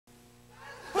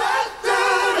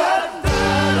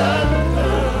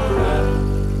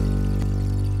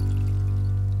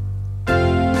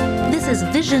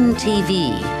Vision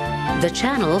TV, the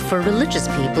channel for religious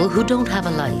people who don't have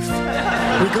a life.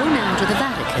 We go now to the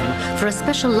Vatican for a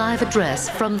special live address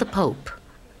from the Pope.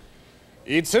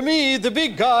 It's me, the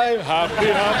big guy. Happy,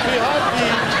 happy,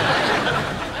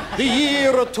 happy. The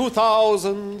year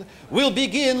 2000 will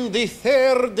begin the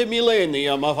third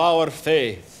millennium of our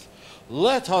faith.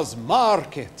 Let us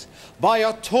mark it by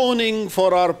atoning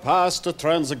for our past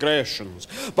transgressions,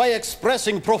 by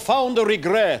expressing profound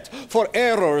regret for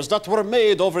errors that were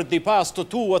made over the past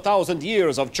 2,000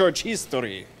 years of church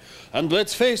history. And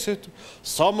let's face it,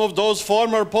 some of those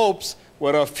former popes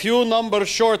were a few numbers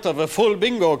short of a full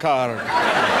bingo card.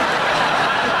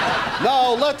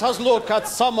 Now let us look at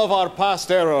some of our past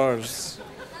errors.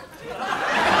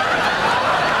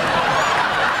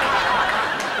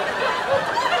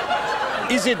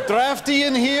 Is it drafty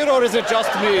in here, or is it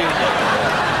just me?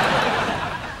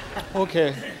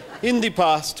 Okay, in the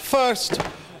past, first,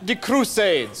 the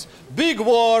Crusades. Big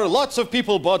war, lots of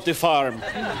people bought the farm.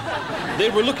 They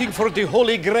were looking for the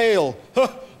Holy Grail.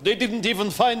 They didn't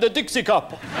even find the Dixie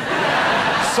cup.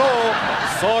 So,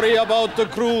 sorry about the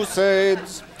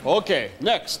Crusades. Okay,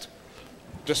 next.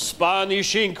 The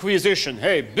Spanish Inquisition.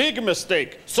 Hey, big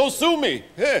mistake. So sue me.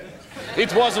 Hey,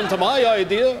 it wasn't my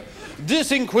idea.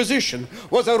 This Inquisition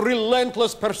was a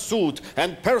relentless pursuit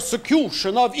and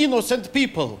persecution of innocent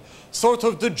people. Sort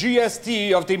of the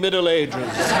GST of the Middle Ages.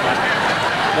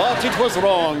 But it was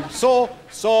wrong, so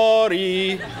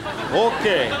sorry.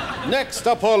 Okay, next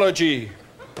apology.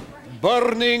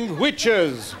 Burning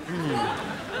witches.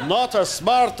 Not a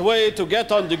smart way to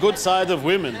get on the good side of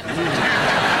women.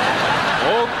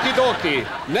 Okie dokie.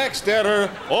 Next error.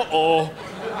 Uh-oh.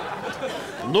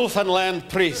 Newfoundland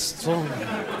priests.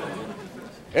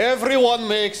 Everyone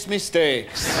makes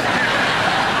mistakes.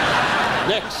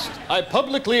 Next, I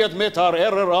publicly admit our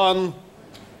error on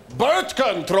birth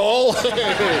control.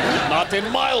 Not in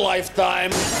my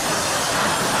lifetime.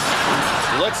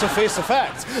 Let's face the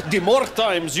facts. The more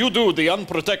times you do the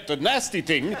unprotected nasty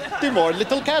thing, the more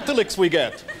little Catholics we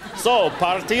get. So,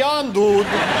 party on, dude.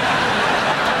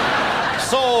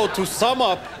 So, to sum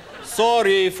up,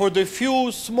 sorry for the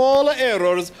few small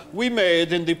errors we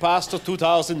made in the past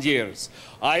 2,000 years.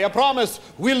 I promise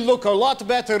we'll look a lot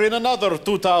better in another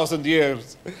 2,000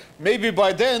 years. Maybe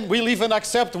by then we'll even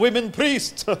accept women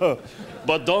priests.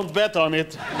 But don't bet on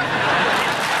it.